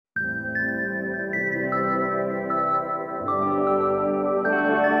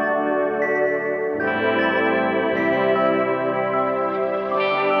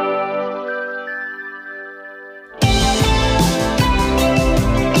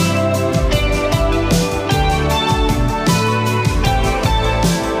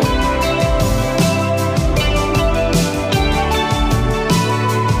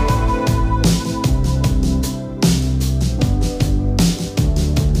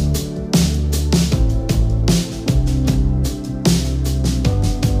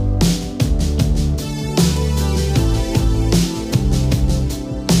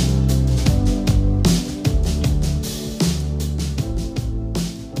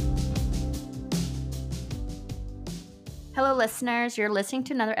Hello, listeners. You're listening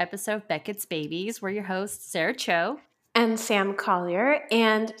to another episode of Beckett's Babies. We're your hosts, Sarah Cho and Sam Collier.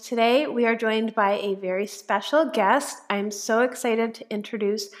 And today we are joined by a very special guest. I'm so excited to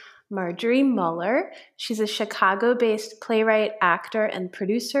introduce Marjorie Muller. She's a Chicago-based playwright, actor, and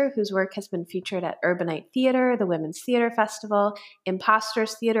producer whose work has been featured at Urbanite Theater, the Women's Theater Festival,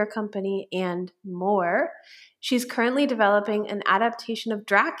 Imposters Theater Company, and more. She's currently developing an adaptation of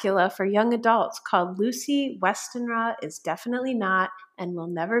Dracula for young adults called Lucy Westenra is Definitely Not and Will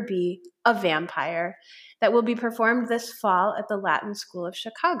Never Be a Vampire, that will be performed this fall at the Latin School of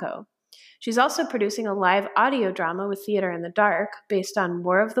Chicago. She's also producing a live audio drama with Theater in the Dark based on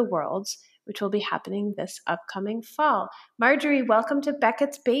War of the Worlds, which will be happening this upcoming fall. Marjorie, welcome to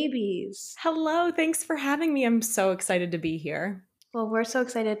Beckett's Babies. Hello, thanks for having me. I'm so excited to be here. Well, we're so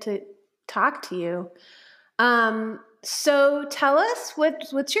excited to talk to you. So tell us,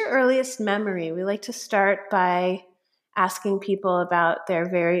 what's your earliest memory? We like to start by asking people about their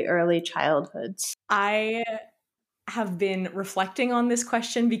very early childhoods. I have been reflecting on this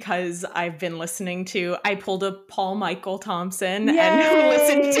question because I've been I pulled a Paul Michael Thompson and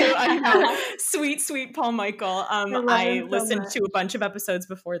listened to sweet Paul Michael. I listened to a bunch of episodes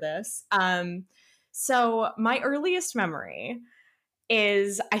before this. So my earliest memory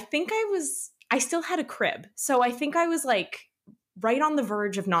is I still had a crib. So I think I was like right on the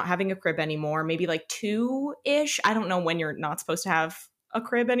verge of not having a crib anymore, maybe like 2-ish. I don't know when you're not supposed to have a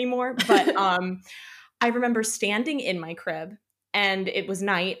crib anymore, but I remember standing in my crib and it was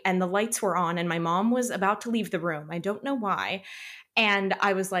night and the lights were on and my mom was about to leave the room. I don't know why. And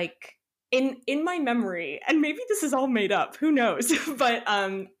I was like, in my memory, and maybe this is all made up, who knows? But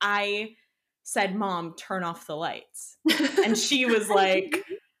I said, "Mom, turn off the lights." And she was like,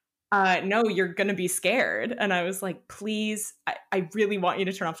 no, you're going to be scared. And I was like, please, I really want you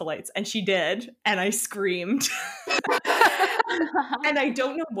to turn off the lights. And she did. And I screamed. And I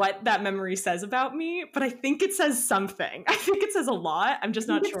don't know what that memory says about me, but I think it says something. I think it says a lot. I'm just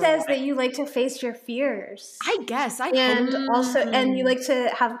not sure. It says that you like to face your fears. I guess. And you like to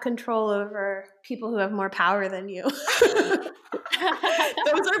have control over people who have more power than you.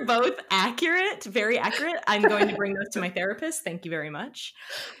 Those are both accurate, very accurate. I'm going to bring those to my therapist. Thank you very much.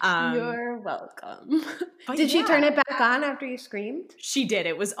 You're welcome. Did she turn it back on after you screamed? She did.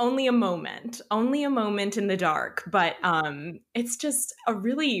 It was only a moment in the dark. But it's just a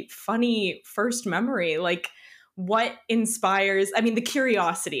really funny first memory. Like what inspires, the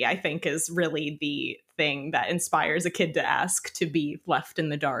curiosity, I think, is really the thing that inspires a kid to ask to be left in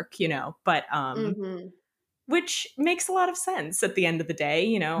the dark, but which makes a lot of sense at the end of the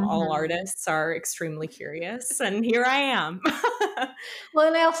day. All artists are extremely curious, and here I am. Well,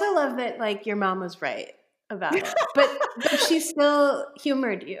 and I also love that, like, your mom was right about it, but she still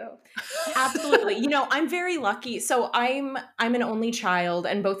humored you. Absolutely. I'm very lucky. So I'm an only child,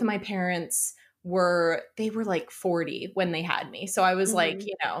 and both of my parents were like 40 when they had me. So I was like,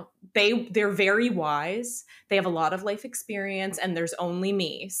 they're very wise. They have a lot of life experience and there's only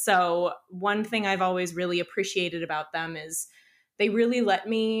me. So one thing I've always really appreciated about them is they really let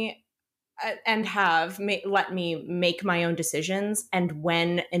me let me make my own decisions. And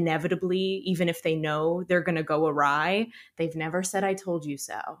when inevitably, even if they know they're going to go awry, they've never said, "I told you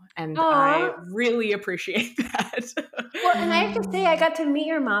so." And I really appreciate that. Well, and I have to say, I got to meet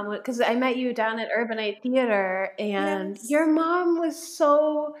your mom because I met you down at Urbanite Theater, and your mom was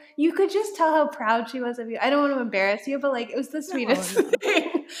you could just tell how proud she was of you. I don't want to embarrass you, but like, it was the sweetest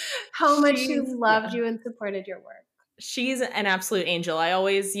thing, how much she loved you and supported your work. She's an absolute angel. I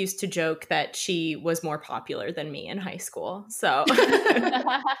always used to joke that she was more popular than me in high school. So,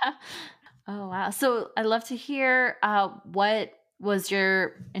 oh, wow. So I'd love to hear what was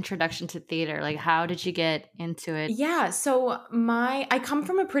your introduction to theater? Like, how did you get into it? Yeah. So I come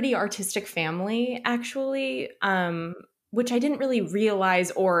from a pretty artistic family, actually, which I didn't really realize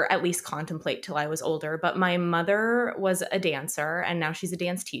or at least contemplate till I was older. But my mother was a dancer and now she's a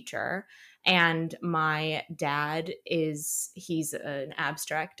dance teacher. And my dad he's an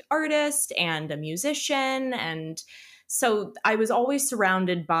abstract artist and a musician. And so I was always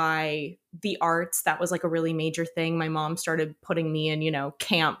surrounded by the arts. That was like a really major thing. My mom started putting me in,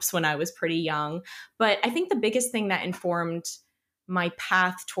 camps when I was pretty young. But I think the biggest thing that informed my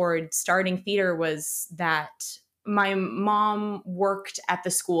path toward starting theater was that my mom worked at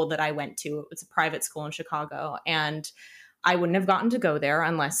the school that I went to. It was a private school in Chicago. And I wouldn't have gotten to go there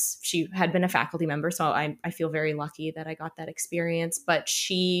unless she had been a faculty member. So I feel very lucky that I got that experience. But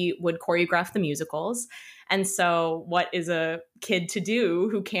she would choreograph the musicals. And so, what is a kid to do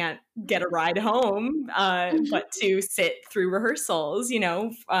who can't get a ride home, but to sit through rehearsals,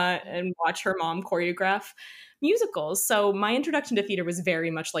 and watch her mom choreograph musicals? So, my introduction to theater was very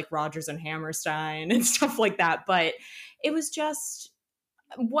much like Rodgers and Hammerstein and stuff like that. But it was just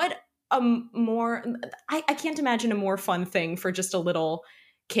what I can't imagine a more fun thing for just a little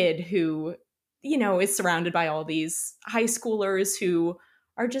kid who, is surrounded by all these high schoolers who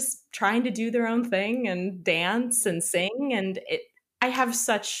are just trying to do their own thing and dance and sing. And I have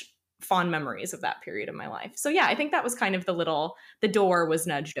such fond memories of that period of my life. So yeah, I think that was kind of the door was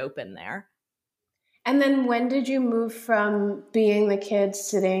nudged open there. And then when did you move from being the kid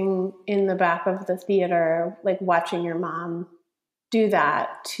sitting in the back of the theater, like watching your mom do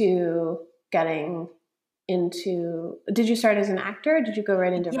that, to getting into, did you start as an actor? Or did you go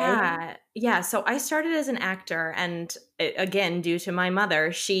right into writing? Yeah. So I started as an actor, and again, due to my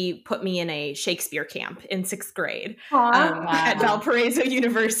mother, she put me in a Shakespeare camp in 6th grade at Valparaiso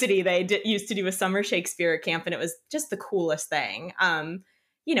University. They used to do a summer Shakespeare camp, and it was just the coolest thing.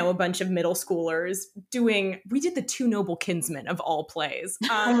 A bunch of middle schoolers we did the Two Noble Kinsmen of all plays.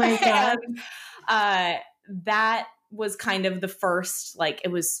 Oh my God. And, that was kind of the first,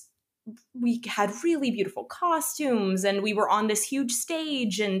 we had really beautiful costumes and we were on this huge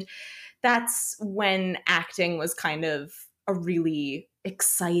stage. And that's when acting was kind of a really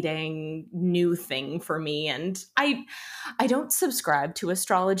exciting new thing for me. And I don't subscribe to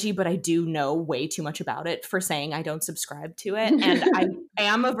astrology, but I do know way too much about it for saying I don't subscribe to it. And I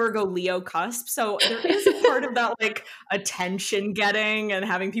am a Virgo Leo cusp. So there is a part of that, attention getting and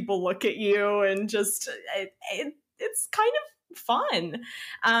having people look at you, and just, it's kind of fun.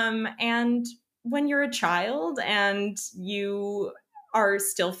 And when you're a child and you are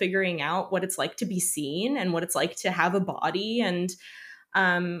still figuring out what it's like to be seen and what it's like to have a body. And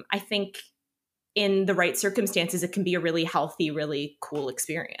I think in the right circumstances, it can be a really healthy, really cool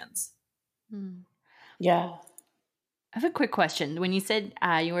experience. Yeah. I have a quick question. When you said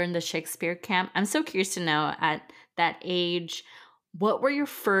you were in the Shakespeare camp, I'm so curious to know, at that age, what were your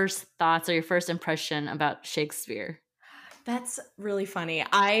first thoughts or your first impression about Shakespeare? That's really funny.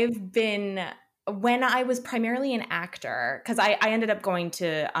 When I was primarily an actor, because I ended up going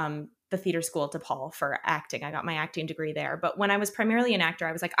to the theater school at DePaul for acting. I got my acting degree there. But when I was primarily an actor,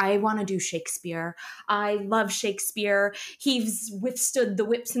 I was like, I want to do Shakespeare. I love Shakespeare. He's withstood the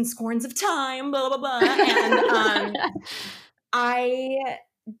whips and scorns of time, blah, blah, blah. And I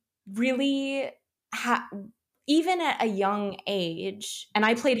really even at a young age, and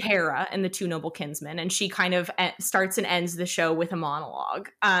I played Hera in the Two Noble Kinsmen, and she kind of starts and ends the show with a monologue.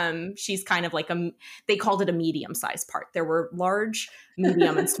 She's kind of they called it a medium-sized part. There were large,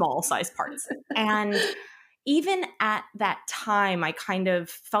 medium, and small-sized parts. And even at that time, I kind of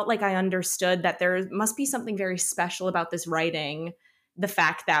felt like I understood that there must be something very special about this writing, the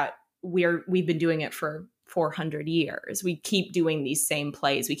fact that we've been doing it for 400 years. We keep doing these same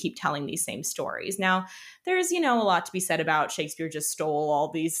plays. We keep telling these same stories. Now, there's, a lot to be said about Shakespeare just stole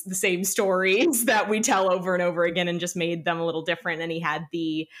all the same stories that we tell over and over again and just made them a little different. And he had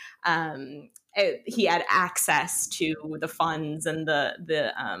access to the funds and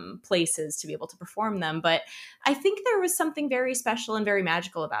the places to be able to perform them. But I think there was something very special and very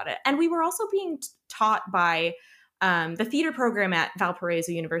magical about it. And we were also being taught by the theater program at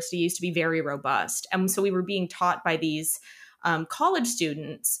Valparaiso University used to be very robust. And so we were being taught by these college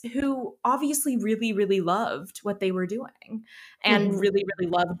students who obviously really, really loved what they were doing and really,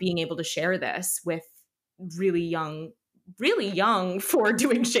 really loved being able to share this with really young for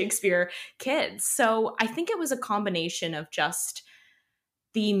doing Shakespeare kids. So I think it was a combination of just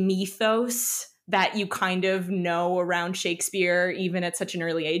the mythos that you kind of know around Shakespeare, even at such an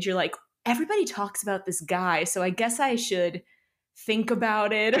early age. You're like, everybody talks about this guy, so I guess I should think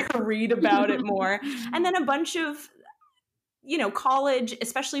about it or read about it more. And then a bunch of, college,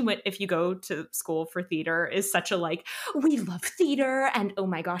 especially if you go to school for theater, is such a we love theater and oh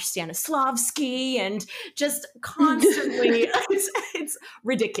my gosh, Stanislavski, and just constantly, it's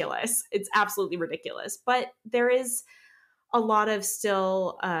ridiculous. It's absolutely ridiculous. But there is a lot of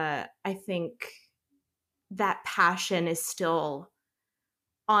still, I think that passion is still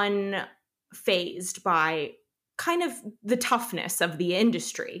unfazed by kind of the toughness of the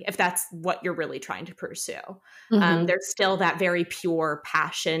industry, if that's what you're really trying to pursue. There's still that very pure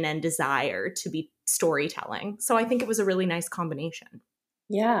passion and desire to be storytelling. So I think it was a really nice combination.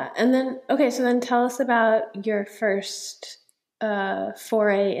 Yeah. And then, so then tell us about your first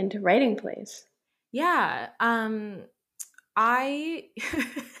foray into writing plays. Yeah. I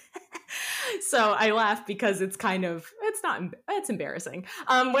so I laugh because it's embarrassing.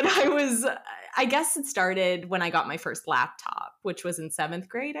 I guess it started when I got my first laptop, which was in 7th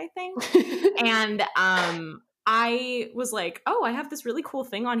grade, I think. And I was like, oh, I have this really cool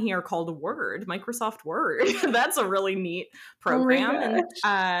thing on here called Word, Microsoft Word. That's a really neat program. And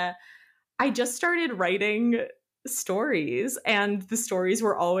I just started writing stories, and the stories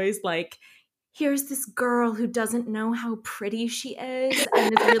were always like, here's this girl who doesn't know how pretty she is,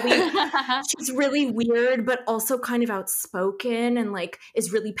 and she's really weird, but also kind of outspoken, and like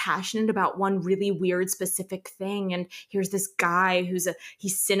is really passionate about one really weird specific thing. And here's this guy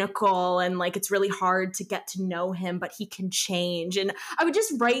he's cynical, and like it's really hard to get to know him, but he can change. And I would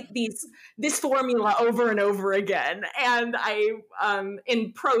just write this formula over and over again, and I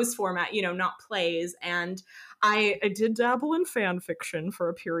in prose format, not plays. And I did dabble in fan fiction for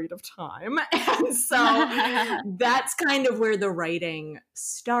a period of time. And so that's kind of where the writing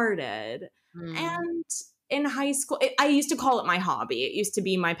started. And in high school, I used to call it my hobby. It used to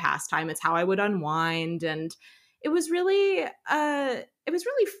be my pastime. It's how I would unwind. And it was really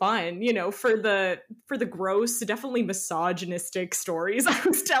fun, for the gross, definitely misogynistic stories I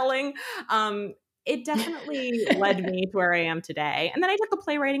was telling. It definitely led me to where I am today. And then I took a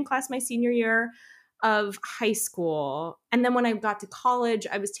playwriting class my senior year of high school. And then when I got to college,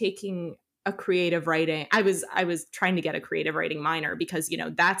 I was taking a creative writing. I was trying to get a creative writing minor because,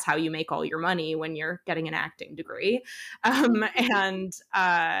 that's how you make all your money when you're getting an acting degree. The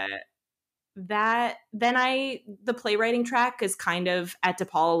playwriting track is kind of at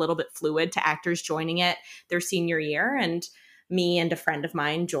DePaul a little bit fluid to actors joining it their senior year. And me and a friend of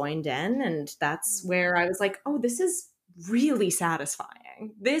mine joined in. And that's where I was like, oh, this is really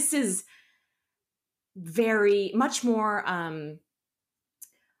satisfying. This is very much more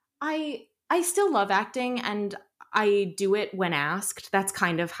I still love acting, and I do it when asked. That's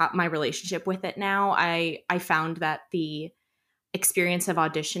kind of how my relationship with it now. I found that the experience of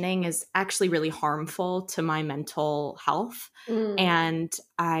auditioning is actually really harmful to my mental health. And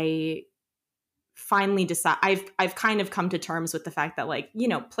I finally I've kind of come to terms with the fact that, like,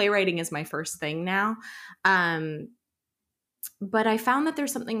 playwriting is my first thing now. But I found that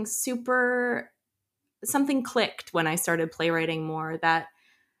there's something clicked when I started playwriting more, that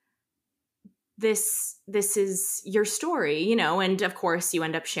this is your story, and of course you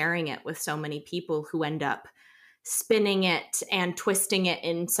end up sharing it with so many people who end up spinning it and twisting it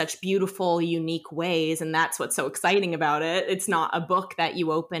in such beautiful, unique ways. And that's what's so exciting about it. It's not a book that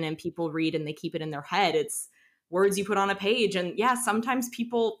you open and people read and they keep it in their head. It's words you put on a page. And yeah, sometimes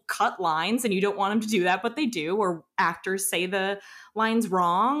people cut lines and you don't want them to do that, but they do. Or actors say the lines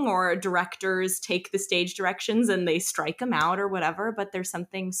wrong, or directors take the stage directions and they strike them out or whatever. But there's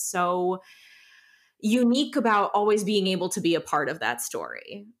something so unique about always being able to be a part of that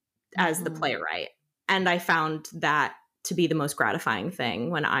story as the playwright. And I found that to be the most gratifying thing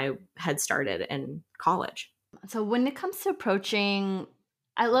when I had started in college. So when it comes to approaching,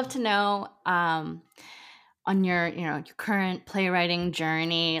 I'd love to know on your current playwriting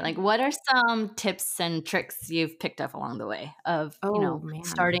journey, like what are some tips and tricks you've picked up along the way of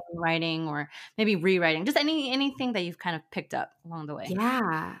starting writing or maybe rewriting, just anything that you've kind of picked up along the way?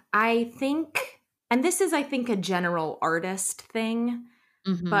 Yeah, I think, and this is, I think, a general artist thing,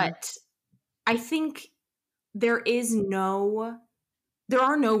 but I think there are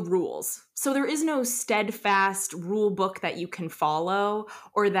no rules. So there is no steadfast rule book that you can follow,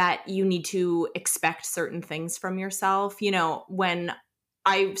 or that you need to expect certain things from yourself. When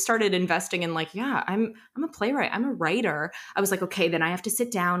I started investing in I'm a playwright, I'm a writer, I was like, okay, then I have to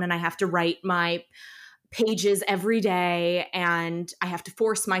sit down and I have to write my pages every day, and I have to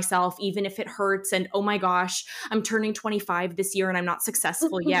force myself even if it hurts. And oh my gosh, I'm turning 25 this year and I'm not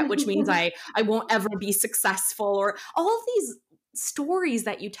successful yet, which means I won't ever be successful, or all of these stories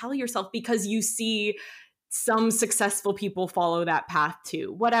that you tell yourself because you see some successful people follow that path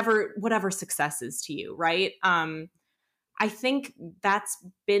too, whatever success is to you, right? I think that's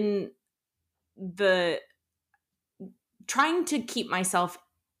been the trying to keep myself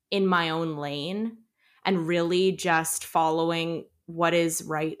in my own lane and really just following what is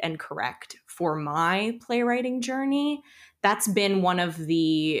right and correct for my playwriting journey. That's been one of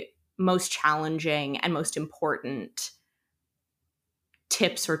the most challenging and most important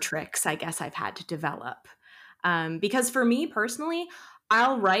tips or tricks, I guess, I've had to develop. Because for me personally,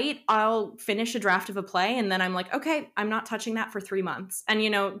 I'll finish a draft of a play and then I'm like, okay, I'm not touching that for 3 months. And,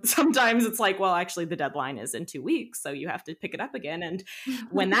 sometimes it's like, well, actually the deadline is in 2 weeks, so you have to pick it up again. And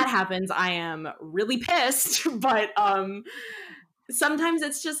when that happens, I am really pissed. But sometimes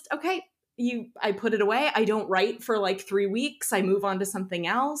it's just, okay, I put it away. I don't write for like 3 weeks. I move on to something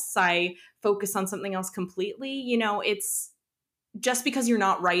else. I focus on something else completely. You know, it's just because you're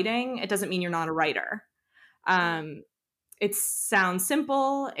not writing, it doesn't mean you're not a writer. It sounds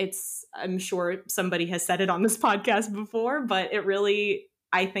simple. I'm sure somebody has said it on this podcast before, but it really,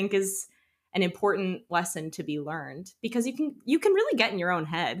 I think, is an important lesson to be learned, because you can really get in your own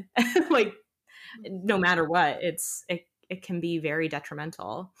head. Like, no matter what, it can be very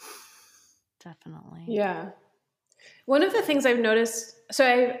detrimental. Definitely. Yeah. One of the things I've noticed, so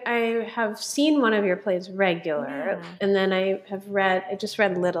I have seen one of your plays regular, and then I just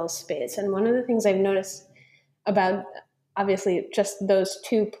read Little Space. And one of the things I've noticed about, obviously, just those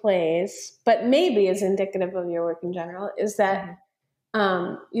 2 plays, but maybe is indicative of your work in general, is that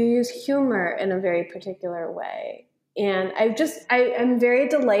you use humor in a very particular way. And I'm very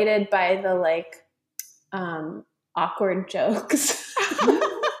delighted by the like awkward jokes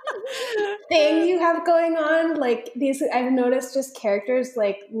thing you have going on. Like these, I've noticed just characters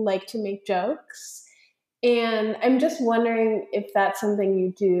like to make jokes. And I'm just wondering if that's something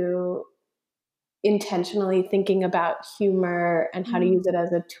you do intentionally, thinking about humor and how to use it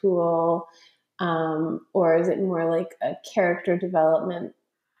as a tool. Or is it more like a character development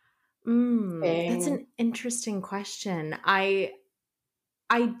thing? That's an interesting question. I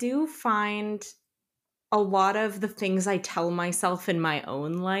do find a lot of the things I tell myself in my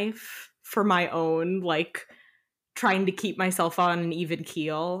own life for my own, like, trying to keep myself on an even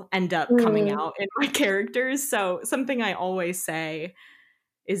keel end up coming out in my characters. So something I always say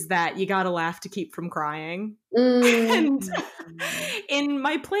is that you gotta laugh to keep from crying. And in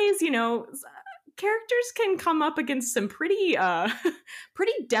my plays, you know, characters can come up against some pretty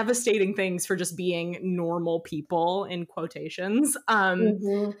devastating things for just being normal people, in quotations.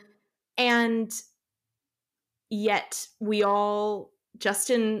 And yet we all, just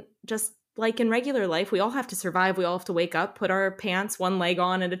like in regular life, we all have to survive. We all have to wake up, put our pants one leg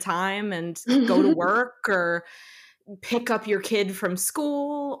on at a time, and go to work, or pick up your kid from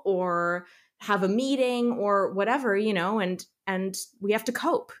school, or have a meeting, or whatever, you know, and we have to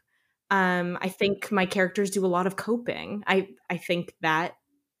cope. I think my characters do a lot of coping. I think that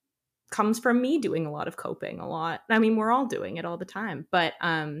comes from me doing a lot of coping a lot. I mean, we're all doing it all the time, but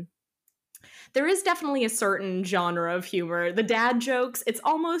there is definitely a certain genre of humor. The dad jokes, it's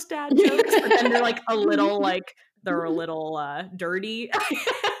almost dad jokes, but then they're like a little dirty.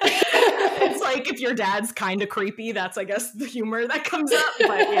 It's like if your dad's kind of creepy, that's, I guess, the humor that comes up.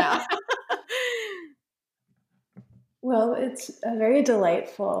 But yeah. Well, it's a very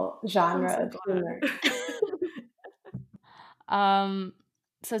delightful genre of humor.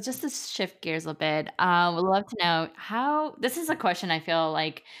 So just to shift gears a bit, would love to know how, this is a question I feel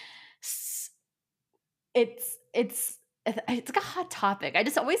like it's like a hot topic. I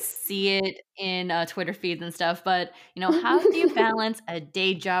just always see it in Twitter feeds and stuff, but you know, how do you balance a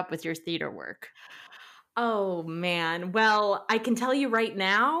day job with your theater work? Oh man. Well, I can tell you right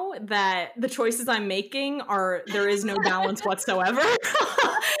now that the choices I'm making there is no balance whatsoever.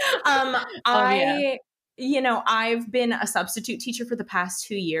 You know, I've been a substitute teacher for the past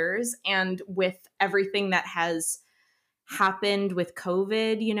 2 years, and with everything that has happened with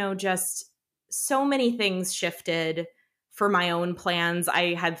COVID, you know, just so many things shifted for my own plans.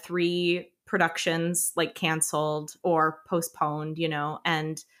 I had 3 productions like canceled or postponed, you know,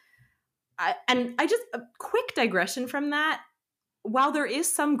 and I just, a quick digression from that. While there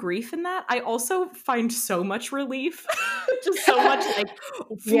is some grief in that, I also find so much relief. Just so much like,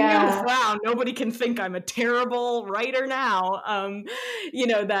 wow, nobody can think I'm a terrible writer now. You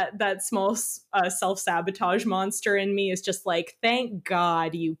know, that small self-sabotage monster in me is just like, thank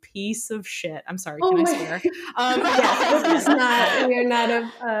God, you piece of shit. I'm sorry, can I swear? Yes, we're not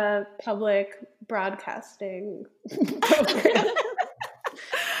a public broadcasting program.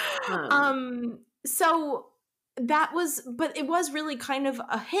 So that was, but it was really kind of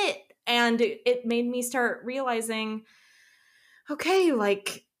a hit, and it made me start realizing, okay,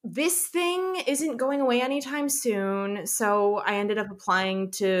 like, this thing isn't going away anytime soon. So I ended up applying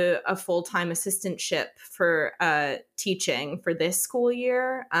to a full-time assistantship for teaching for this school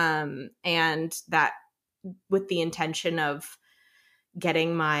year, and that with the intention of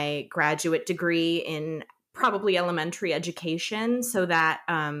getting my graduate degree in probably elementary education, so that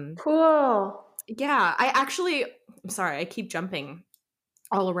cool. Yeah, I'm sorry, I keep jumping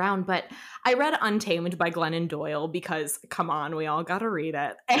all around, but I read Untamed by Glennon Doyle because, come on, we all gotta read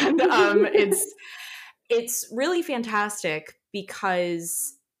it. And it's really fantastic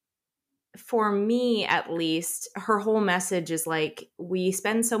because, for me at least, her whole message is like, we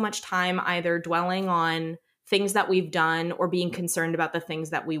spend so much time either dwelling on things that we've done or being concerned about the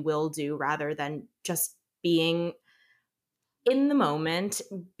things that we will do rather than just being in the moment,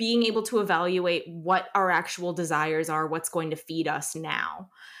 being able to evaluate what our actual desires are, what's going to feed us now.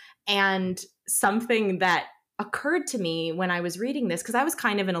 And something that occurred to me when I was reading this, because I was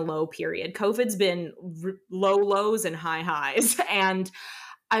kind of in a low period. COVID's been low lows and high highs. And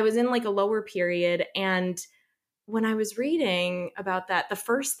I was in like a lower period. And when I was reading about that, the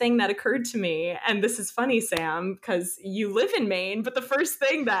first thing that occurred to me, and this is funny, Sam, because you live in Maine, but the first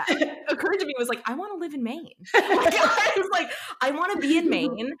thing that occurred to me was like, I want to live in Maine. I was like, I want to be in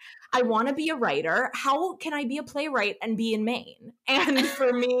Maine. I want to be a writer. How can I be a playwright and be in Maine? And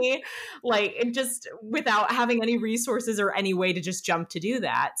for me, like, it just without having any resources or any way to just jump to do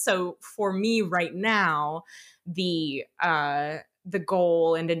that. So for me right now, the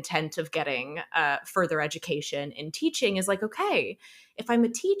goal and intent of getting further education in teaching is like, okay, if I'm a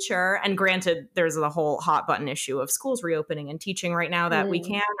teacher, and granted, there's the whole hot button issue of schools reopening and teaching right now that we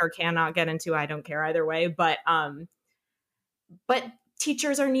can or cannot get into. I don't care either way, but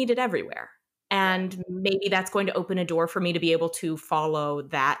teachers are needed everywhere. And maybe that's going to open a door for me to be able to follow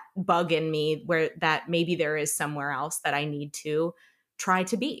that bug in me where that maybe there is somewhere else that I need to try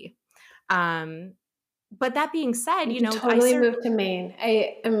to be. But that being said, you know, totally moved to Maine.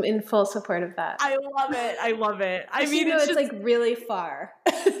 I am in full support of that. I love it. I love it. I mean, it's just, like really far.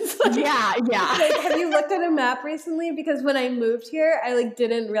 Like, yeah. Like, have you looked at a map recently? Because when I moved here, I like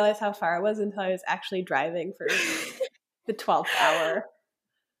didn't realize how far it was until I was actually driving for the 12th hour.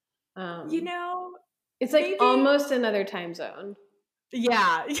 You know, it's like almost another time zone.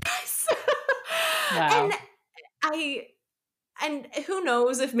 Yeah. Yes. Wow. And who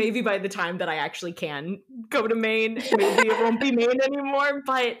knows if maybe by the time that I actually can go to Maine, maybe it won't be Maine anymore.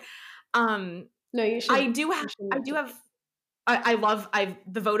 But no, you should. The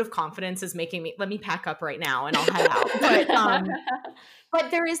vote of confidence is making me, let me pack up right now and I'll head out.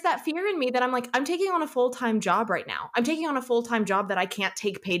 But there is that fear in me that I'm like, I'm taking on a full-time job right now. I'm taking on a full-time job that I can't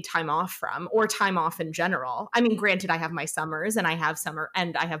take paid time off from, or time off in general. I mean, granted, I have my summers and I have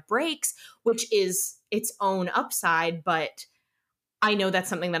breaks, which is its own upside, but I know that's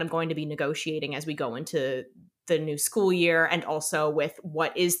something that I'm going to be negotiating as we go into the new school year, and also with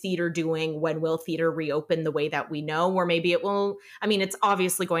what is theater doing, when will theater reopen the way that we know, or maybe it will. I mean, it's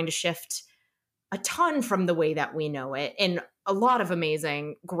obviously going to shift a ton from the way that we know it in a lot of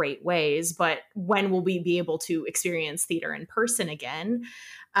amazing, great ways, but when will we be able to experience theater in person again?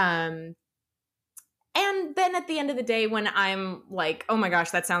 And then at the end of the day, when I'm like, oh my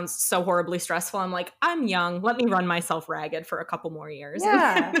gosh, that sounds so horribly stressful, I'm like, I'm young. Let me run myself ragged for a couple more years.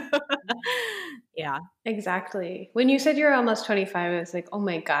 Yeah. Yeah. Exactly. When you said you're almost 25, I was like, oh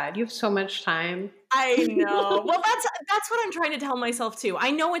my God, you have so much time. I know. Well, that's what I'm trying to tell myself too.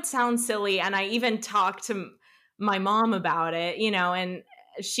 I know it sounds silly, and I even talked to my mom about it, you know, and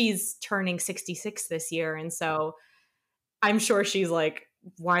she's turning 66 this year. And so I'm sure she's like,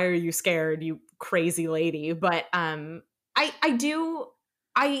 why are you scared, you crazy lady? But I do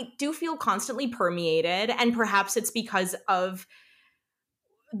feel constantly permeated, and perhaps it's because of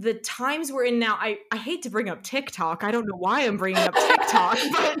the times we're in now. I hate to bring up TikTok. I don't know why I'm bringing up TikTok,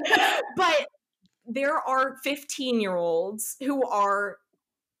 but there are 15-year-olds who are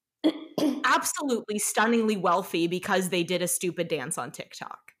absolutely stunningly wealthy because they did a stupid dance on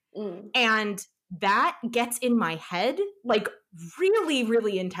TikTok. And that gets in my head like really,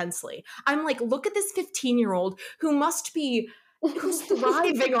 really intensely. I'm like, look at this 15-year-old who's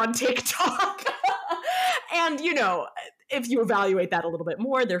thriving on TikTok. And, you know, if you evaluate that a little bit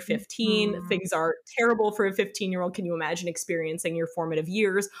more, they're 15. Things are terrible for a 15-year-old. Can you imagine experiencing your formative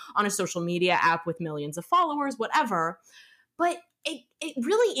years on a social media app with millions of followers, whatever? But it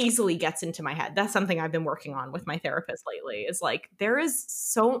really easily gets into my head. That's something I've been working on with my therapist lately, is like, there is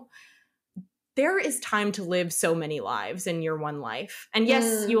time to live so many lives in your one life. And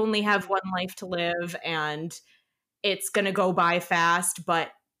yes, you only have one life to live, and it's going to go by fast, but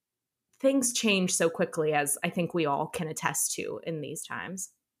things change so quickly, as I think we all can attest to in these times.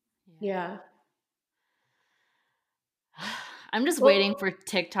 Yeah. I'm just waiting for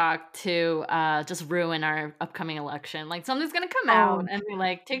TikTok to just ruin our upcoming election. Like, something's going to come out and be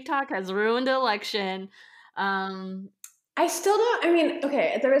like, TikTok has ruined the election. I still don't, I mean,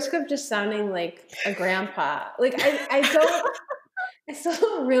 okay, at the risk of just sounding like a grandpa, like I still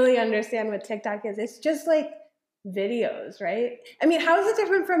don't really understand what TikTok is. It's just like videos, right? I mean, how is it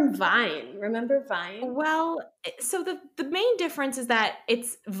different from Vine? Remember Vine? Well, so the main difference is that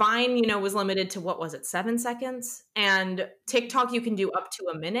it's Vine, you know, was limited to, what was it, 7 seconds? And TikTok, you can do up to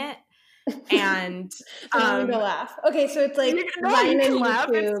a minute. And I'm going to laugh. Okay, so it's like Vine and laugh.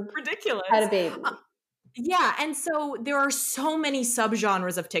 YouTube it's ridiculous. had a baby. Yeah, and so there are so many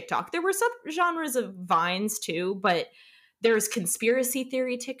subgenres of TikTok. There were subgenres of Vines too, but there's conspiracy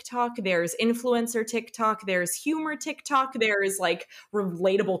theory TikTok, there's influencer TikTok, there's humor TikTok, there's like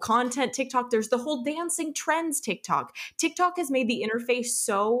relatable content TikTok, there's the whole dancing trends TikTok. TikTok has made the interface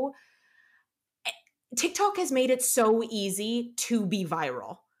so TikTok has made it so easy to be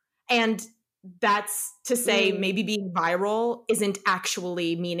viral. And that's to say maybe being viral isn't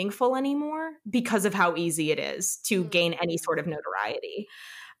actually meaningful anymore because of how easy it is to gain any sort of notoriety.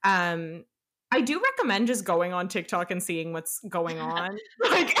 I do recommend just going on TikTok and seeing what's going on.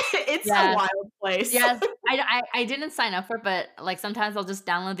 Like, it's a wild place. Yes, I didn't sign up for it, but like sometimes I'll just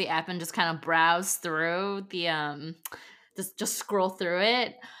download the app and just kind of browse through the just scroll through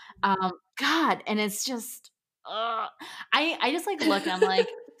it. God, and it's just I just like look and I'm like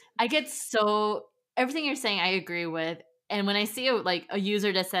I get so everything you're saying I agree with. And when I see like a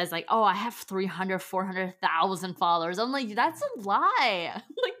user that says like, "Oh, I have 300, 400,000 followers," I'm like, "That's a lie."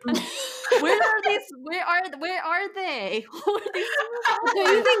 Like, where are these? Where are they? Who are these? Do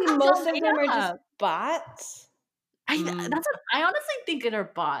you think most of them are just bots? I honestly think it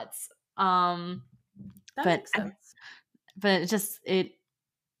are bots. That makes sense. But it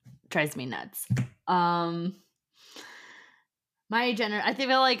drives me nuts. I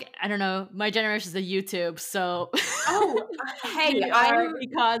feel like I don't know. My generation is a YouTube, so hey,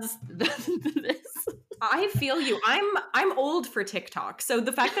 because this. I feel you. I'm old for TikTok, so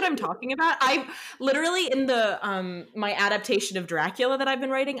the fact that I'm talking about, I'm literally in the my adaptation of Dracula that I've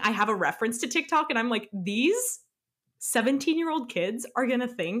been writing. I have a reference to TikTok, and I'm like, these 17-year-old kids are gonna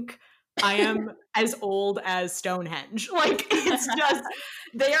think I am as old as Stonehenge. Like, it's just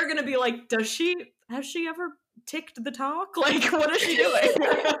they are gonna be like, has she ever ticked the talk? Like, what is she doing?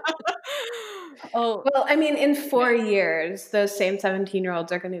 Oh, well, I mean, in 4 years, those same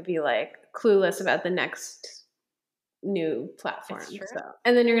 17-year-olds are going to be like clueless about the next new platform. So,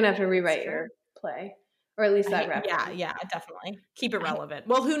 and then you're going to have to rewrite your play, or at least that reference. Yeah, definitely keep it relevant.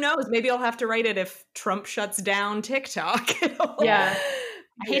 Well, who knows? Maybe I'll have to write it if Trump shuts down TikTok. Yeah.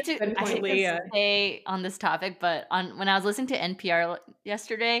 I hate to stay on this topic, but when I was listening to NPR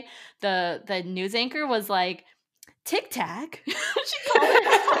yesterday, the news anchor was like, "Tic-tac." She called it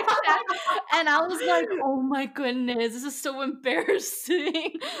Tic-tac. And I was like, "Oh my goodness, this is so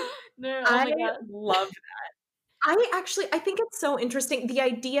embarrassing." I love that. I think it's so interesting. The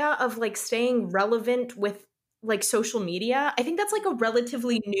idea of like staying relevant with like social media, I think that's like a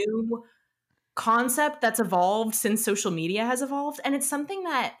relatively new concept that's evolved since social media has evolved. And it's something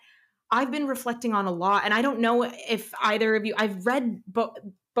that I've been reflecting on a lot. And I don't know if either of you, I've read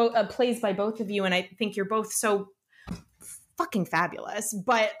plays by both of you, and I think you're both so fucking fabulous.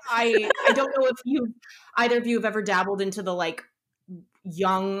 But I don't know if either of you have ever dabbled into the like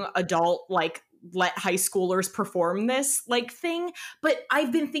young adult, like let high schoolers perform this like thing. But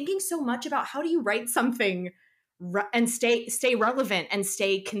I've been thinking so much about how do you write something and stay relevant and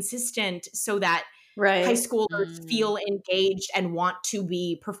stay consistent so that high schoolers feel engaged and want to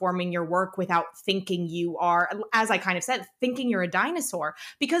be performing your work without thinking you are, as I kind of said, thinking you're a dinosaur.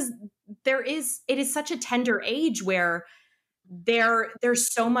 Because it is such a tender age where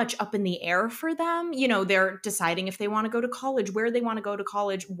there's so much up in the air for them. You know, they're deciding if they want to go to college, where they want to go to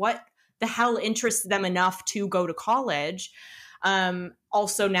college, what the hell interests them enough to go to college.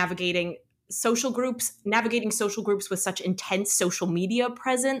 Also navigating social groups with such intense social media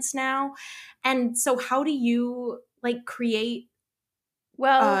presence now. And so how do you like create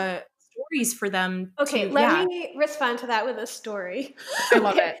stories for them? Okay, let me respond to that with a story. I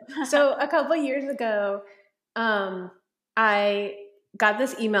love it. So a couple years ago, I got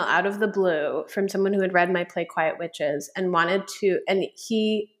this email out of the blue from someone who had read my play Quiet Witches and wanted to, and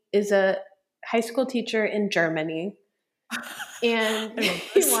he is a high school teacher in Germany. And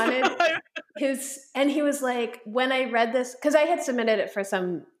he wanted and he was like, when I read this, because I had submitted it for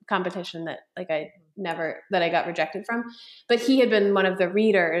some competition that I got rejected from, but he had been one of the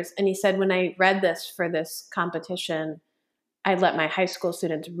readers, and he said, when I read this for this competition, I let my high school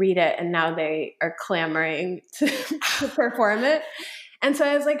students read it, and now they are clamoring to perform it. And so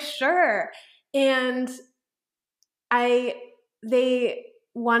I was like, sure. And they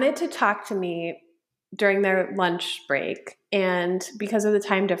wanted to talk to me during their lunch break. And because of the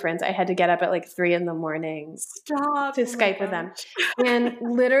time difference, I had to get up at like 3 a.m. to Skype with them. And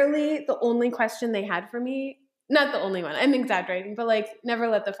literally the only question they had for me, not the only one, I'm exaggerating, but like never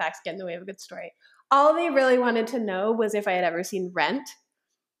let the facts get in the way of a good story. All they really wanted to know was if I had ever seen Rent.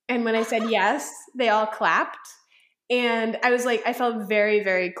 And when I said yes, they all clapped. And I was like, I felt very,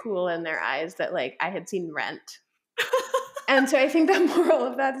 very cool in their eyes that like I had seen Rent. And so I think the moral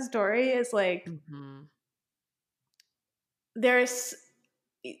of that story is like,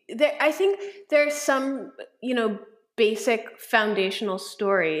 I think there's some, basic foundational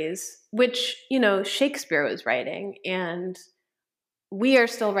stories, which, Shakespeare was writing and we are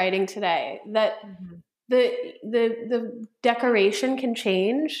still writing today, that the decoration can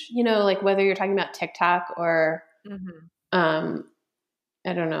change, like whether you're talking about TikTok or, I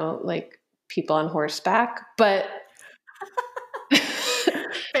don't know, like people on horseback, but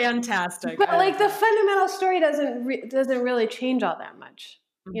fantastic. But like the fundamental story doesn't really change all that much,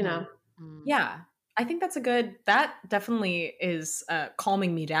 Yeah, I think that definitely is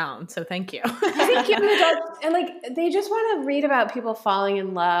calming me down. So thank you. I think young adults, and like they just want to read about people falling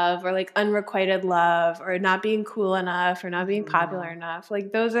in love or like unrequited love or not being cool enough or not being popular enough.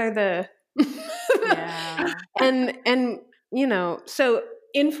 Like those are the Yeah. and so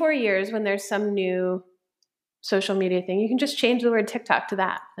in 4 years when there's some new social media thing, you can just change the word TikTok to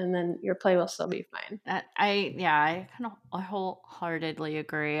that and then your play will still be fine. I kind of wholeheartedly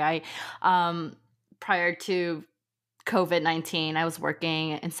agree. Prior to COVID-19, I was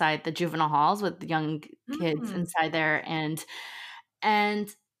working inside the juvenile halls with young kids inside there, and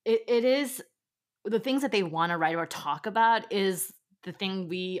it is the things that they want to write or talk about is the thing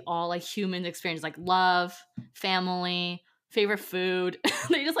we all like humans experience, like love, family, favorite food.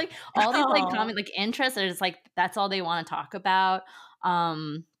 They just like all these like common like interests are just like that's all they want to talk about.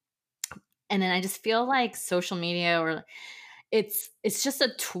 And then I just feel like social media or it's just a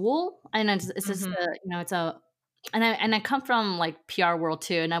tool, and it's just it's a and I come from like PR world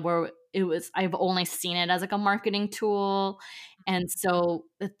too, and I've only seen it as like a marketing tool, and so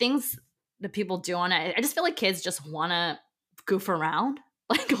the things that people do on it, I just feel like kids just want to goof around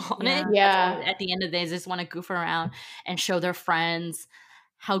like on it. At the end of the day, they just want to goof around and show their friends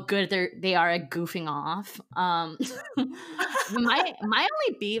how good they are at goofing off. My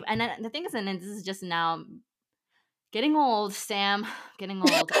only beef, and the thing is, and this is just now getting old, Sam, getting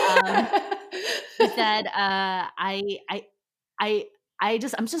old. Is that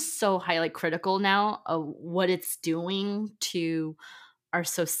I'm just so highly critical now of what it's doing to our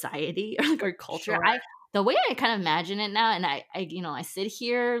society or like our culture. Sure. The way I kind of imagine it now, and I sit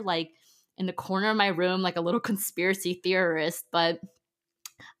here like in the corner of my room like a little conspiracy theorist, but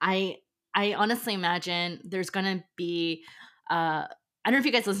I honestly imagine there's gonna be I don't know if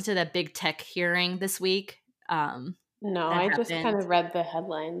you guys listened to that big tech hearing this week. No, I just kind of read the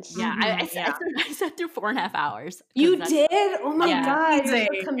headlines. Yeah, I sat through 4.5 hours. You did? Oh my God, you're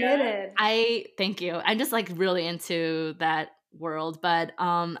so committed. Thank you. I'm just like really into that world, but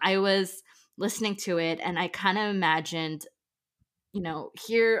I was listening to it and I kind of imagined,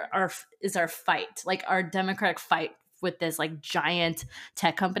 here is our fight, like our democratic fight with this like giant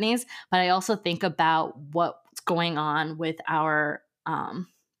tech companies, but I also think about what's going on with our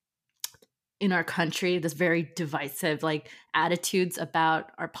in our country, this very divisive like attitudes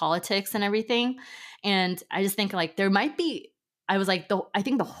about our politics and everything. And I just think like there might be, I was like, I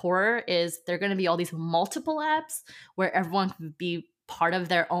think the horror is there are going to be all these multiple apps where everyone can be part of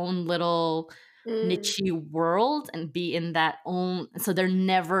their own little niche world and be in that own, so they're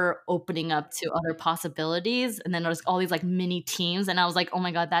never opening up to other possibilities, and then there's all these like mini teams, and I was like, oh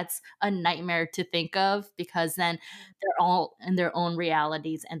my God, that's a nightmare to think of, because then they're all in their own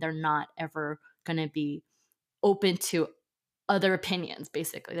realities and they're not ever going to be open to other opinions.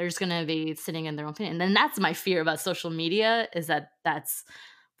 Basically they're just going to be sitting in their own opinion, and then that's my fear about social media, is that that's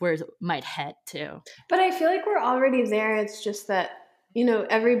where it might head to. But I feel like we're already there. It's just that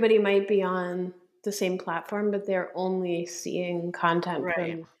everybody might be on the same platform, but they're only seeing content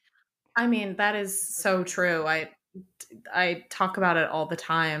from. I mean, that is so true. I talk about it all the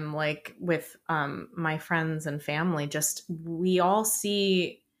time, like with my friends and family. Just we all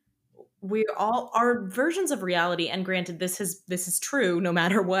our versions of reality. And granted, this is true no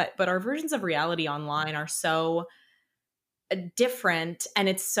matter what. But our versions of reality online are so different, and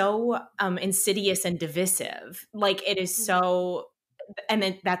it's so insidious and divisive. Like it is so. And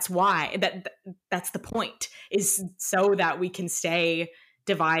then that's why that's the point, is so that we can stay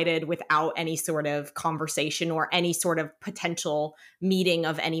divided without any sort of conversation or any sort of potential meeting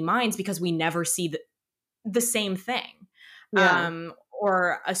of any minds, because we never see the same thing.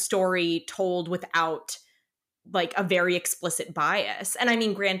 Or a story told without like a very explicit bias. And I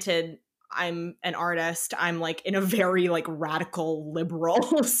mean, granted, I'm an artist. I'm like in a very like radical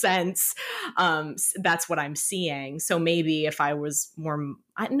liberal sense. That's what I'm seeing. So maybe if I was more,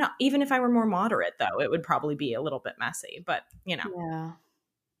 even if I were more moderate, though, it would probably be a little bit messy. But Yeah.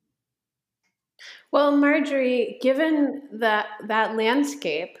 Well, Marjorie, given that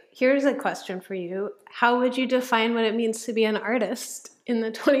landscape, here's a question for you: how would you define what it means to be an artist in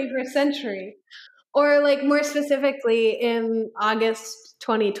the 21st century? Or like more specifically in August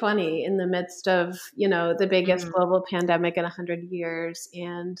 2020, in the midst of, the biggest global pandemic in 100 years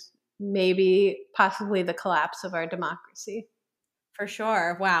and maybe possibly the collapse of our democracy. For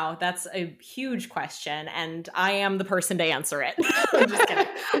sure. Wow, that's a huge question, and I am the person to answer it. I'm just kidding.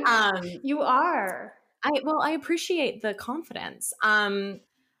 You are. I appreciate the confidence.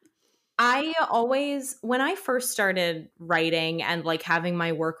 I always, when I first started writing and like having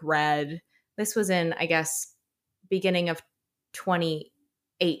my work read, this was in, I guess, beginning of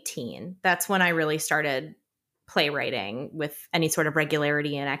 2018. That's when I really started playwriting with any sort of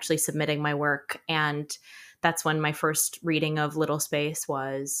regularity and actually submitting my work. And that's when my first reading of Little Space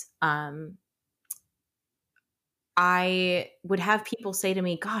was. I would have people say to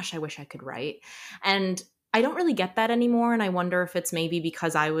me, gosh, I wish I could write. And I don't really get that anymore. And I wonder if it's maybe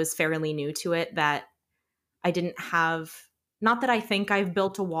because I was fairly new to it that I didn't have, not that I think I've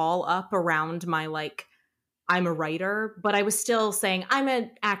built a wall up around my like, I'm a writer, but I was still saying I'm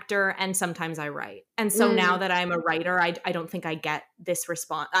an actor and sometimes I write. And so now that I'm a writer, I don't think I get this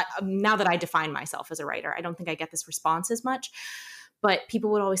response. Now that I define myself as a writer, I don't think I get this response as much. But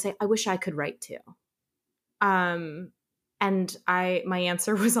people would always say, I wish I could write too. And my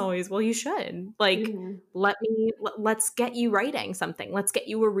answer was always, well, you should. Like, let's get you writing something. Let's get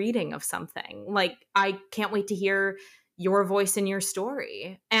you a reading of something. Like, I can't wait to hear your voice in your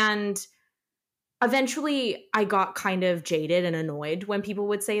story. And eventually I got kind of jaded and annoyed when people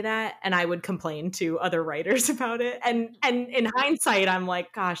would say that, and I would complain to other writers about it. And in hindsight, I'm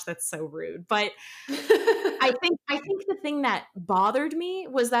like, gosh, that's so rude. But I think the thing that bothered me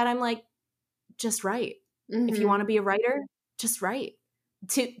was that I'm like, just write. If you want to be a writer, just write.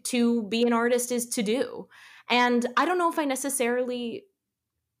 To be an artist is to do. And I don't know if I necessarily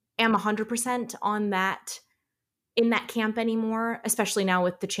am 100% on that, in that camp anymore, especially now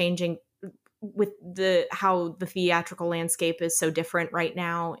with the changing, with how the theatrical landscape is so different right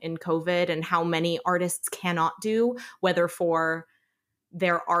now in COVID, and how many artists cannot do, whether for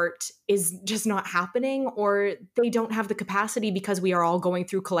their art is just not happening or they don't have the capacity because we are all going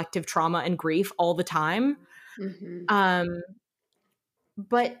through collective trauma and grief all the time.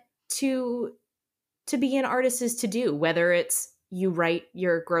 But to be an artist is to do, whether it's you write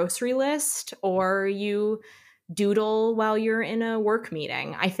your grocery list or you doodle while you're in a work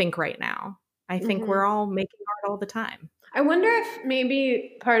meeting. I think right now, we're all making art all the time. I wonder if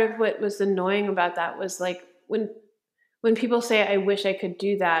maybe part of what was annoying about that was like when people say, I wish I could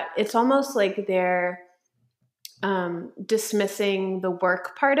do that, it's almost like they're dismissing the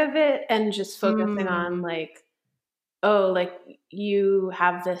work part of it and just focusing on like, oh, like you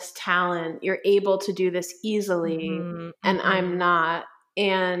have this talent, you're able to do this easily, and I'm not.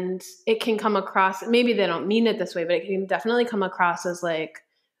 And it can come across, maybe they don't mean it this way, but it can definitely come across as like,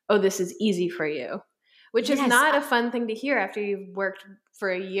 oh, this is easy for you, which is not a fun thing to hear after you've worked for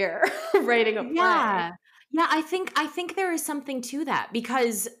a year writing a play. Yeah, I think there is something to that,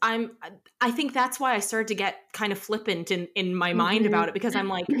 because I think that's why I started to get kind of flippant in my mind about it, because I'm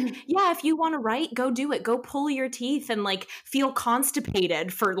like, yeah, if you want to write, go do it. Go pull your teeth and like feel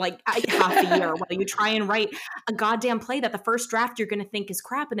constipated for like half a year while you try and write a goddamn play that the first draft you're going to think is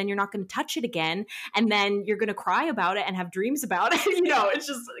crap, and then you're not going to touch it again, and then you're going to cry about it and have dreams about it. It's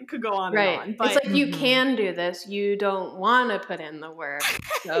just, it could go on and on. But it's like, you can do this. You don't want to put in the work.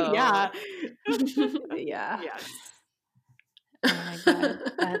 So. Yeah. Yes. Oh my God.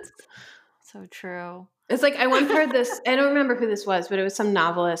 That's so true. It's like, I once heard this, I don't remember who this was, but it was some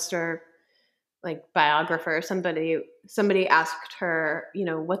novelist or like biographer. Somebody asked her,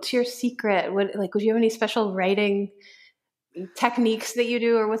 what's your secret? Would you have any special writing techniques that you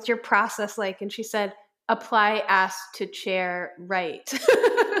do, or what's your process like? And she said, apply ask to chair, write.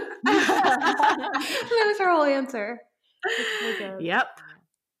 That was her whole answer. Yep.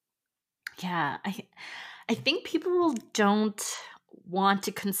 Yeah, I think people don't want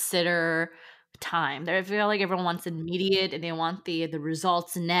to consider time. I feel like everyone wants immediate and they want the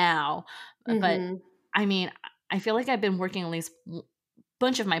results now. But I mean, I feel like I've been working at least a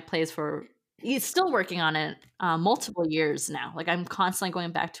bunch of my plays still working on it multiple years now. Like, I'm constantly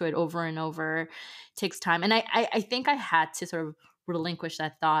going back to it over and over. It takes time. And I think I had to sort of relinquish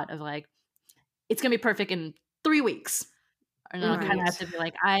that thought of like, it's going to be perfect in 3 weeks. And I kind of have to be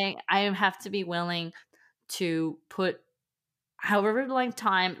like, I have to be willing to put however like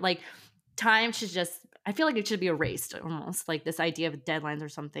time should just, I feel like it should be erased almost, like this idea of deadlines or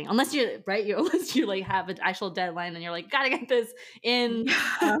something, unless you like have an actual deadline and you're like, gotta get this in.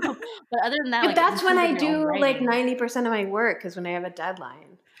 But other than that, but like, that's when I do like 90% of my work, is when I have a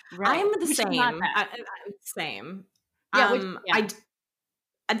deadline. Right. I'm the same. Same. Yeah,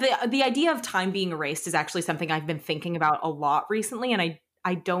 the idea of time being erased is actually something I've been thinking about a lot recently, and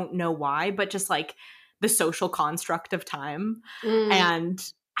I don't know why, but just like the social construct of time and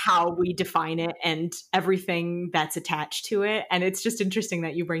how we define it and everything that's attached to it. And it's just interesting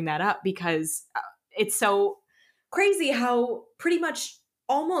that you bring that up, because it's so crazy how pretty much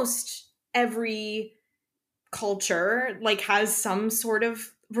almost every culture like has some sort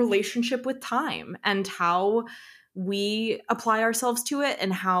of relationship with time and how we apply ourselves to it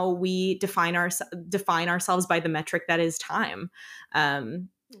and how we define ourselves by the metric that is time.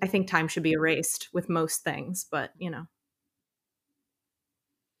 I think time should be erased with most things, but you know.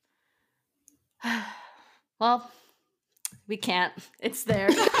 Well, we can't. It's there.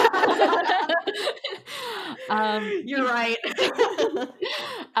 You're right.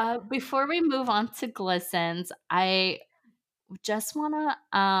 Before we move on to glistens, I just want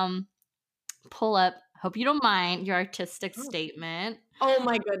to pull up, hope you don't mind, your artistic statement. Oh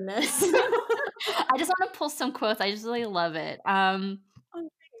my goodness. I just want to pull some quotes. I just really love it.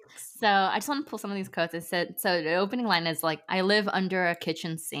 So I just want to pull some of these quotes. It said, so the opening line is like, I live under a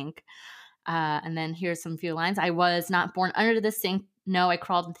kitchen sink. And then here's some few lines. I was not born under the sink. No, I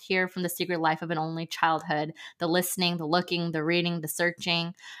crawled here from the secret life of an only childhood. The listening, the looking, the reading, the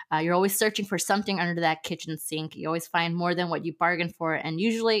searching. You're always searching for something under that kitchen sink. You always find more than what you bargained for, and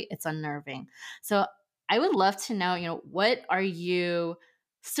usually it's unnerving. So I would love to know, what are you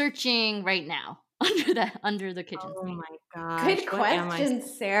searching right now under the kitchen sink? Oh my gosh. Good question,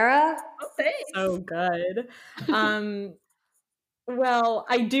 Sarah. Oh, thanks. So good. Well,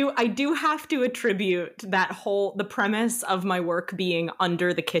 I do have to attribute the premise of my work being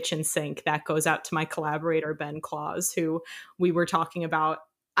under the kitchen sink. That goes out to my collaborator, Ben Claus, who we were talking about.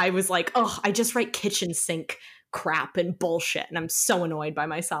 I was like, oh, I just write kitchen sink crap and bullshit, and I'm so annoyed by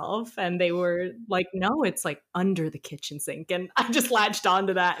myself. And they were like, no, it's like under the kitchen sink. And I just latched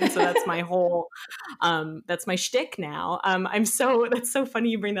onto that. And so that's my whole, that's my shtick now. That's so funny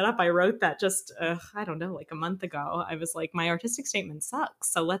you bring that up. I wrote that just, I don't know, like a month ago. I was like, my artistic statement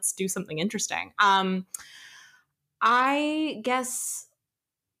sucks, so let's do something interesting. I guess,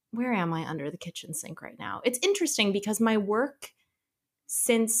 where am I under the kitchen sink right now? It's interesting because my work,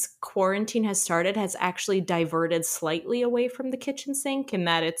 since quarantine has started, has actually diverted slightly away from the kitchen sink, in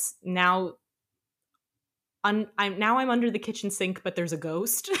that it's now I'm under the kitchen sink, but there's a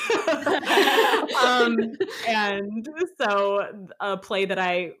ghost. And so a play that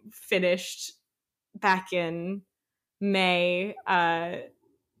I finished back in May,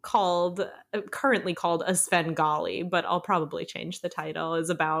 currently called A Svengali, but I'll probably change the title, is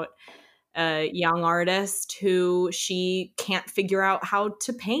about a young artist who she can't figure out how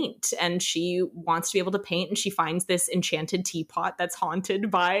to paint, and she wants to be able to paint, and she finds this enchanted teapot that's haunted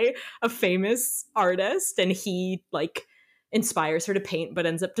by a famous artist, and he like inspires her to paint but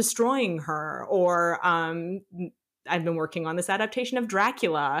ends up destroying her. Or I've been working on this adaptation of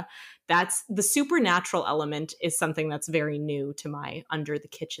Dracula. That's the supernatural element is something that's very new to my under the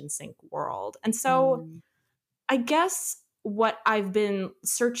kitchen sink world. And so I guess what I've been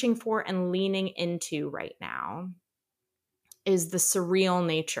searching for and leaning into right now is the surreal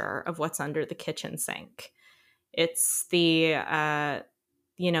nature of what's under the kitchen sink. It's the,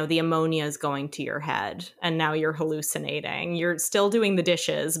 the ammonia is going to your head and now you're hallucinating. You're still doing the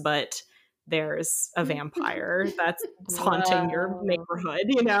dishes, but there's a vampire that's haunting your neighborhood,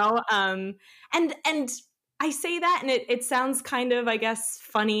 and I say that and it sounds kind of, I guess,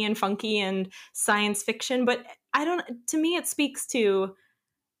 funny and funky and science fiction, but to me it speaks to,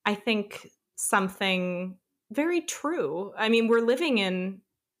 I think, something very true. I mean, we're living in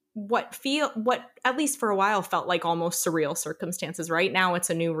what at least for a while felt like almost surreal circumstances. Right now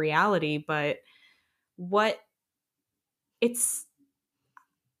it's a new reality, but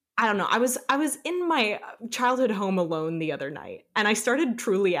I don't know. I was in my childhood home alone the other night, and I started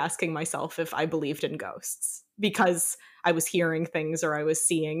truly asking myself if I believed in ghosts, because I was hearing things or I was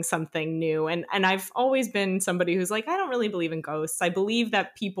seeing something new. And I've always been somebody who's like, I don't really believe in ghosts. I believe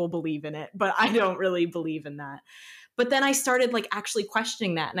that people believe in it, but I don't really believe in that. But then I started like actually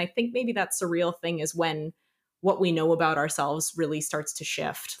questioning that. And I think maybe that surreal thing is when what we know about ourselves really starts to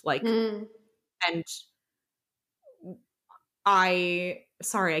shift. Like, and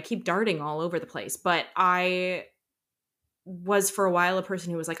sorry, I keep darting all over the place, but I was for a while a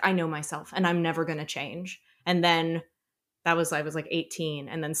person who was like, I know myself and I'm never going to change. And then I was like 18.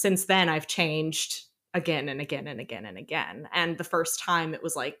 And then since then I've changed again and again and again and again. And the first time it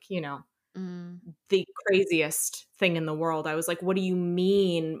was like, the craziest thing in the world. I was like, what do you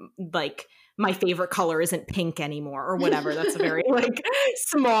mean? Like, my favorite color isn't pink anymore or whatever. That's a very like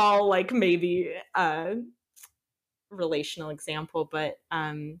small, like maybe, relational example, but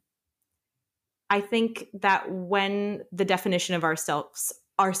I think that when the definition of ourselves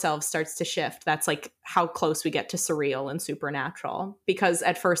starts to shift, that's like how close we get to surreal and supernatural, because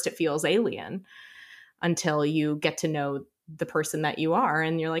at first it feels alien until you get to know the person that you are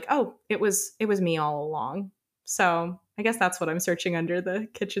and you're like, oh, it was me all along. So I guess that's what I'm searching under the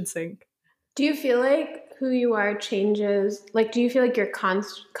kitchen sink. Do you feel like who you are changes? Like, do you feel like you're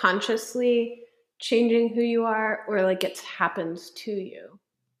consciously changing who you are, or like it happens to you?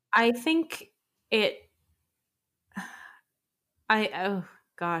 I think oh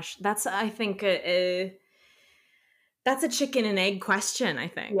gosh, that's, I think that's a chicken and egg question, I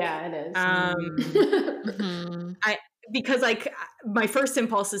think. Yeah, it is. Because like my first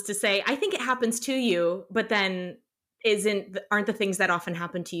impulse is to say, I think it happens to you, but then aren't the things that often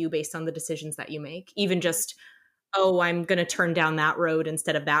happen to you based on the decisions that you make? Even just, oh, I'm going to turn down that road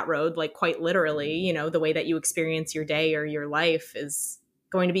instead of that road, like quite literally, you know, the way that you experience your day or your life is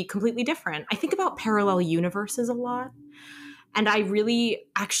going to be completely different. I think about parallel universes a lot. And I really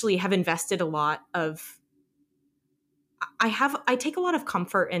actually have invested a lot of, I take a lot of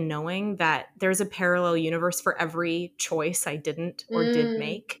comfort in knowing that there's a parallel universe for every choice I didn't or did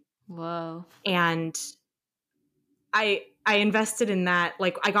make. Whoa. And I invested in that.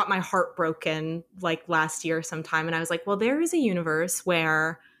 Like, I got my heart broken like last year sometime, and I was like, well, there is a universe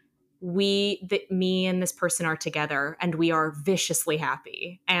where me and this person are together and we are viciously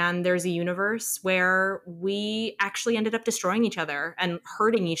happy. And there's a universe where we actually ended up destroying each other and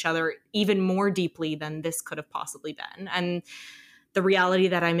hurting each other even more deeply than this could have possibly been. And the reality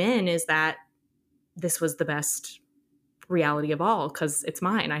that I'm in is that this was the best reality of all, because it's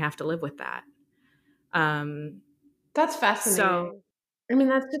mine. I have to live with that. That's fascinating. So, I mean,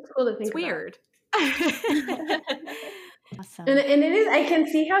 that's just cool to think it's weird. Awesome. And it is, I can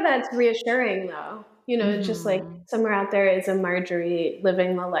see how that's reassuring though. You know, it's just like somewhere out there is a Marjorie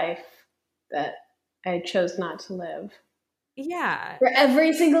living the life that I chose not to live. Yeah. For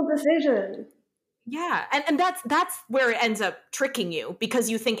every single decision. Yeah. And that's where it ends up tricking you, because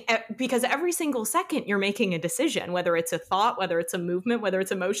you think, because every single second you're making a decision, whether it's a thought, whether it's a movement, whether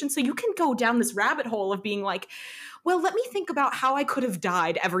it's emotion. So you can go down this rabbit hole of being like, well, let me think about how I could have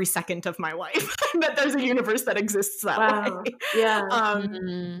died every second of my life. I bet there's a universe that exists that way. Yeah.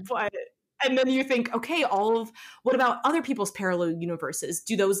 And then you think, okay, what about other people's parallel universes?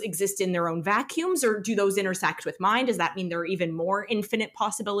 Do those exist in their own vacuums, or do those intersect with mine? Does that mean there are even more infinite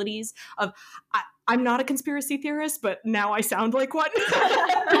possibilities of, I'm not a conspiracy theorist, but now I sound like one.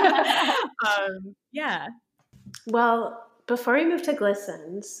 Yeah. Well, before we move to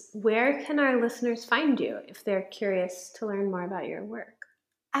Glistens, where can our listeners find you if they're curious to learn more about your work?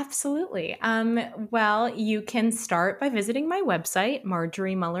 Absolutely. Well, you can start by visiting my website,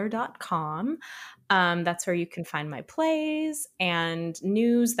 marjoriemuller.com. That's where you can find my plays and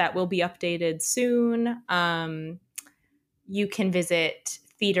news that will be updated soon. You can visit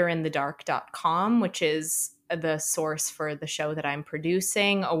theaterinthedark.com, which is the source for the show that I'm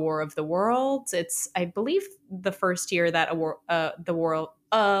producing, A War of the Worlds. It's, I believe, the first year that War of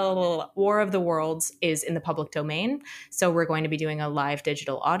the Worlds is in the public domain. So we're going to be doing a live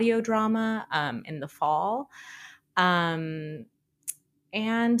digital audio drama in the fall.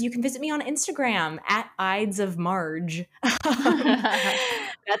 And you can visit me on Instagram at Ides of Marge.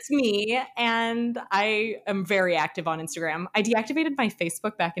 That's me. And I am very active on Instagram. I deactivated my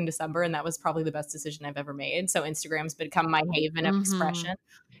Facebook back in December, and that was probably the best decision I've ever made. So Instagram's become my haven of expression.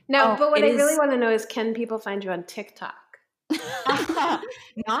 Now, but what I really want to know is, can people find you on TikTok?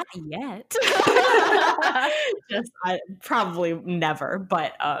 Not yet. Probably never,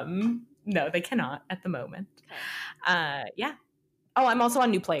 but no, they cannot at the moment. Yeah. Oh, I'm also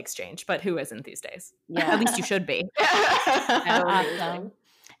on New Play Exchange, but who isn't these days? Yeah, at least you should be. Awesome.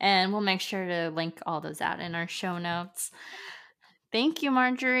 And we'll make sure to link all those out in our show notes. Thank you,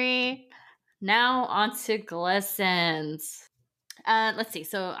 Marjorie. Now on to Glistens. Let's see.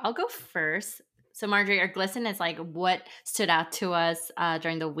 So I'll go first. So Marjorie, our Glisten is like what stood out to us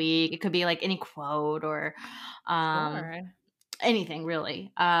during the week. It could be like any quote or anything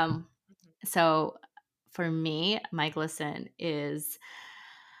really. So for me, my Glisten is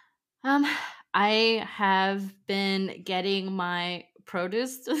I have been getting my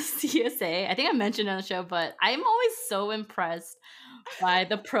produce to CSA. I think I mentioned it on the show, but I'm always so impressed by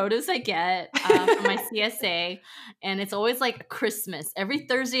the produce I get from my CSA, and it's always like Christmas. Every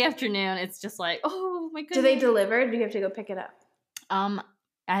Thursday afternoon, it's just like, oh my goodness. Do they deliver? Do you have to go pick it up?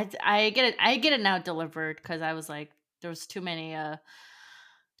 I get it now delivered because I was like, there was too many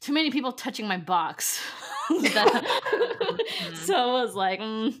people touching my box. So I was like,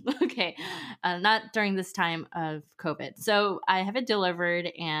 okay, not during this time of COVID. So I have it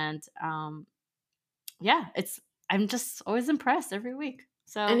delivered, and yeah, I'm just always impressed every week.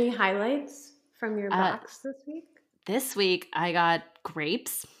 So Any highlights from your box this week? This week I got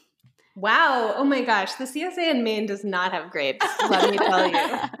grapes. Wow. Oh my gosh. The CSA in Maine does not have grapes, let me tell you.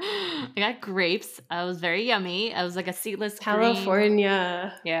 I got grapes. It was very yummy. It was like a seedless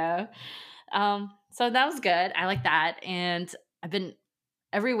California. green. Yeah. So that was good. I like that. And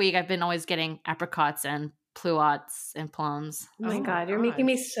every week I've been always getting apricots and pluots and plums. Oh my God. You're making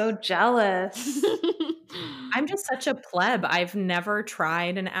me so jealous. I'm just such a pleb. I've never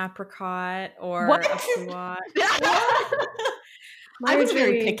tried an apricot or a pluot. I was a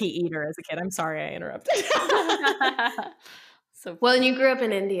very picky eater as a kid. I'm sorry I interrupted. Well, and you grew up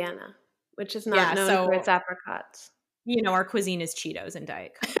in Indiana, which is not known for its apricots. You know, our cuisine is Cheetos and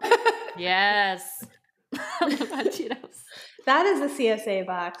Diet Coke. Yes. Cheetos. That is a CSA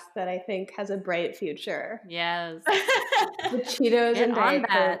box that I think has a bright future. Yes. The Cheetos and Diet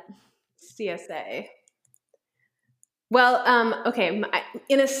Coke CSA. Well, okay,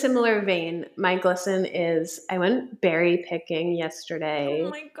 in a similar vein, my glisten is I went berry picking yesterday. Oh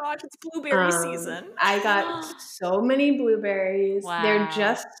my gosh, it's blueberry season. I got so many blueberries. Wow. They're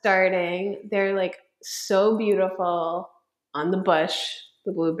just starting. They're like so beautiful on the bush,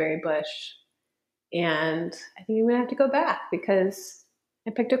 the blueberry bush. And I think I'm going to have to go back because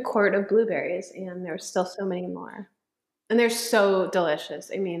I picked a quart of blueberries and there's still so many more. And they're so delicious.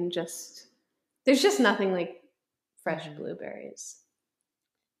 I mean, there's just nothing like fresh blueberries.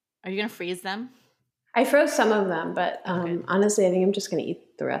 Are you going to freeze them? I froze some of them, but honestly, I think I'm just going to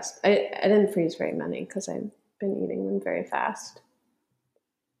eat the rest. I didn't freeze very many because I've been eating them very fast.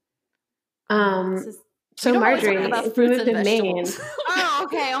 So Marjorie, if you moved to Maine. Oh,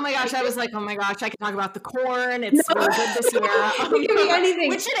 okay. Oh my gosh. I was like, oh my gosh, I can talk about the corn. It's really good this year. It could be anything.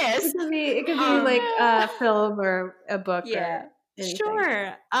 Which it is. It could be like a film or a book. Yeah. Or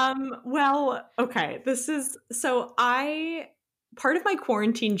sure. Well, okay. Part of my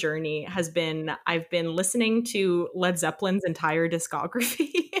quarantine journey has been I've been listening to Led Zeppelin's entire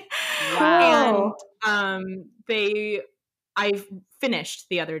discography. Wow. And I finished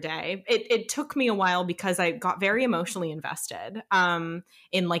the other day. It took me a while because I got very emotionally invested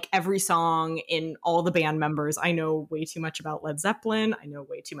in like every song, in all the band members. I know way too much about Led Zeppelin. I know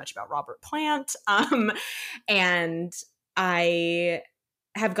way too much about Robert Plant. And I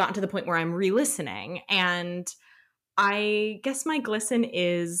have gotten to the point where I'm re-listening, and I guess my glisten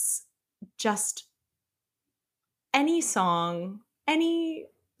is just any song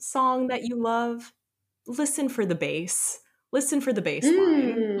that you love, listen for the bass. Listen for the bass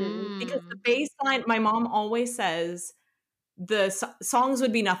line. Because the bass line, my mom always says, the songs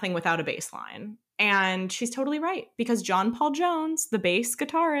would be nothing without a bass line. And she's totally right, because John Paul Jones, the bass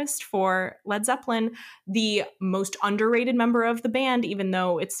guitarist for Led Zeppelin, the most underrated member of the band, even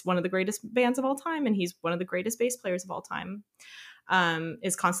though it's one of the greatest bands of all time and he's one of the greatest bass players of all time,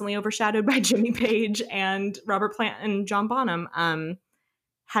 is constantly overshadowed by Jimmy Page and Robert Plant and John Bonham,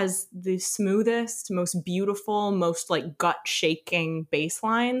 has the smoothest, most beautiful, most like gut-shaking bass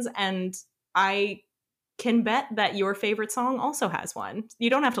lines. And I can bet that your favorite song also has one.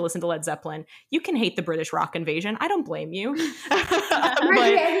 You don't have to listen to Led Zeppelin. You can hate the British rock invasion. I don't blame you.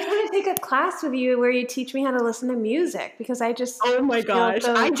 Marjorie, I just want to take a class with you where you teach me how to listen to music, because I just oh my gosh,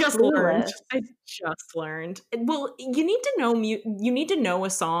 so I just learned. Well, you need to know a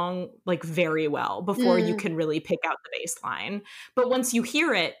song like very well before you can really pick out the bass line. But once you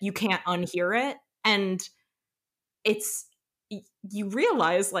hear it, you can't unhear it, and you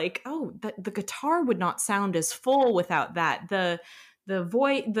realize like, oh, the guitar would not sound as full without that. The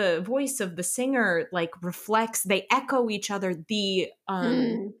voice of the singer like reflects, they echo each other. The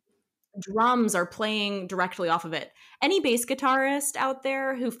drums are playing directly off of it. Any bass guitarist out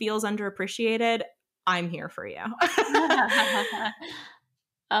there who feels underappreciated, I'm here for you.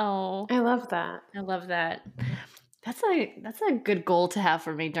 Oh, I love that. I love that. That's a good goal to have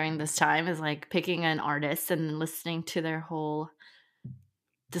for me during this time, is like picking an artist and listening to their whole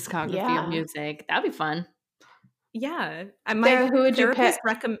discography of music. That'd be fun. Yeah. Sarah, who would you pick?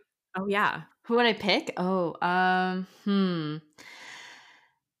 Oh yeah. Who would I pick? Oh,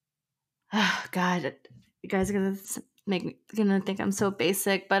 oh God, you guys are gonna think I'm so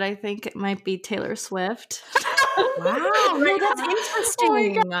basic, but I think it might be Taylor Swift. Wow, no, that's interesting. Oh my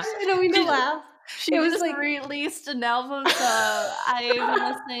gosh, I don't mean to laugh. She was like released an album, so I've been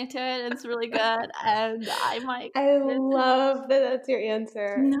listening to it. It's really good, and I love that that's your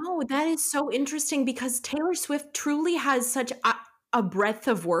answer. No, that is so interesting, because Taylor Swift truly has such a breadth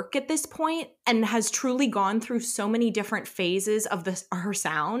of work at this point and has truly gone through so many different phases of her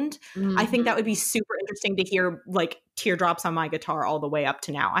sound. I think that would be super interesting to hear, like Teardrops on My Guitar all the way up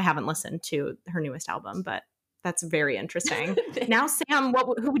to now. I haven't listened to her newest album, but that's very interesting. Now, Sam,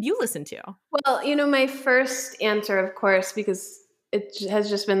 who would you listen to? Well, my first answer, of course, because it has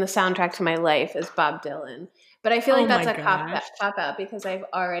just been the soundtrack to my life, is Bob Dylan. But I feel like that's a cop out because I've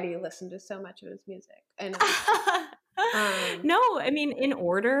already listened to so much of his music. I know. No, I mean, in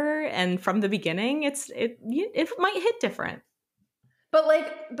order and from the beginning, it might hit different. But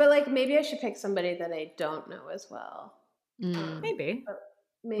like maybe I should pick somebody that I don't know as well. Maybe.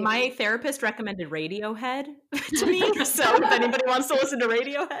 My therapist recommended Radiohead to me, so if anybody wants to listen to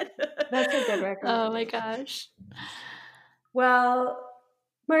Radiohead, that's a good recommendation. Oh my gosh. Well,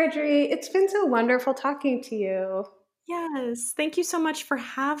 Marjorie, it's been so wonderful talking to you. Yes, thank you so much for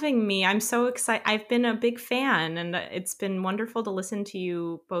having me. I'm so excited. I've been a big fan, and it's been wonderful to listen to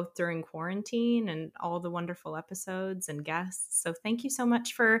you both during quarantine and all the wonderful episodes and guests. So thank you so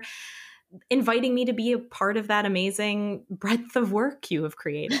much for inviting me to be a part of that amazing breadth of work you have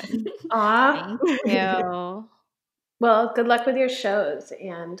created. Aw. Thank you. Well, good luck with your shows,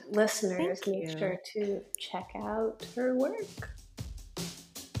 and listeners, make sure to check out her work.